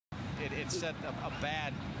it set a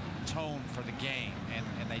bad tone for the game,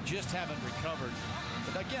 and they just haven't recovered.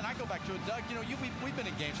 But again, I go back to it, Doug. You know, we've been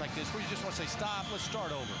in games like this where you just want to say, stop, let's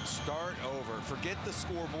start over. Start over. Forget the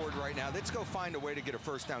scoreboard right now. Let's go find a way to get a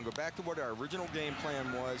first down. Go back to what our original game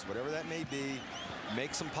plan was, whatever that may be.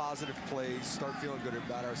 Make some positive plays, start feeling good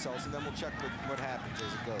about ourselves, and then we'll check what happens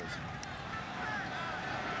as it goes.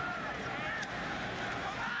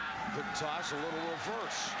 Good toss, a little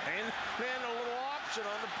reverse, and then a little option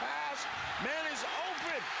on the pass. Man is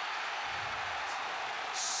open.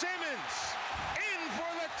 Simmons in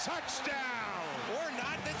for the touchdown. Or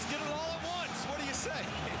not, let's get it all at once. What do you say?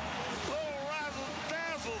 Little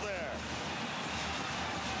razzle-dazzle there.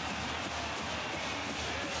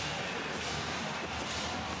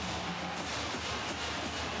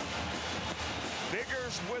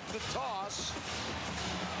 Biggers with the toss.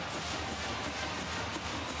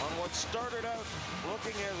 On what started out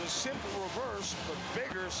looking as a simple reverse, but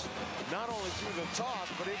Biggers not only threw the toss,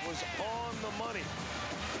 but it was on the money.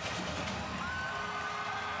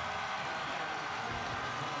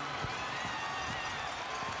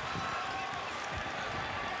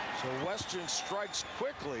 So Western strikes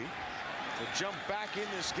quickly to jump back in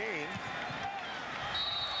this game.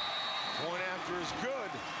 Point after is good.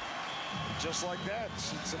 Just like that,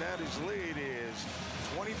 Cincinnati's lead is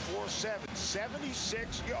 24-7,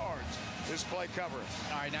 76 yards this play covering.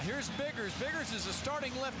 All right, now here's Biggers. Biggers is a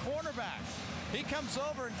starting left cornerback. He comes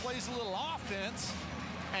over and plays a little offense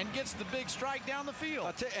and gets the big strike down the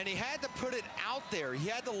field. And he had to put it out there. He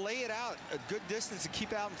had to lay it out a good distance to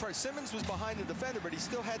keep out in front. Simmons was behind the defender, but he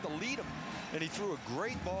still had to lead him. And he threw a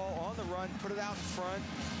great ball on the run, put it out in front.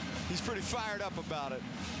 He's pretty fired up about it.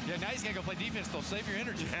 Yeah, now he's got to go play defense, though. Save your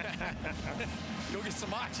energy. Go get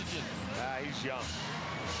some oxygen. He's young.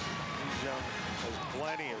 He's young. Has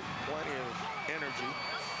plenty of energy.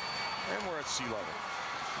 And we're at sea level.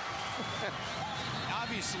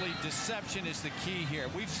 Obviously, deception is the key here.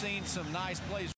 We've seen some nice plays.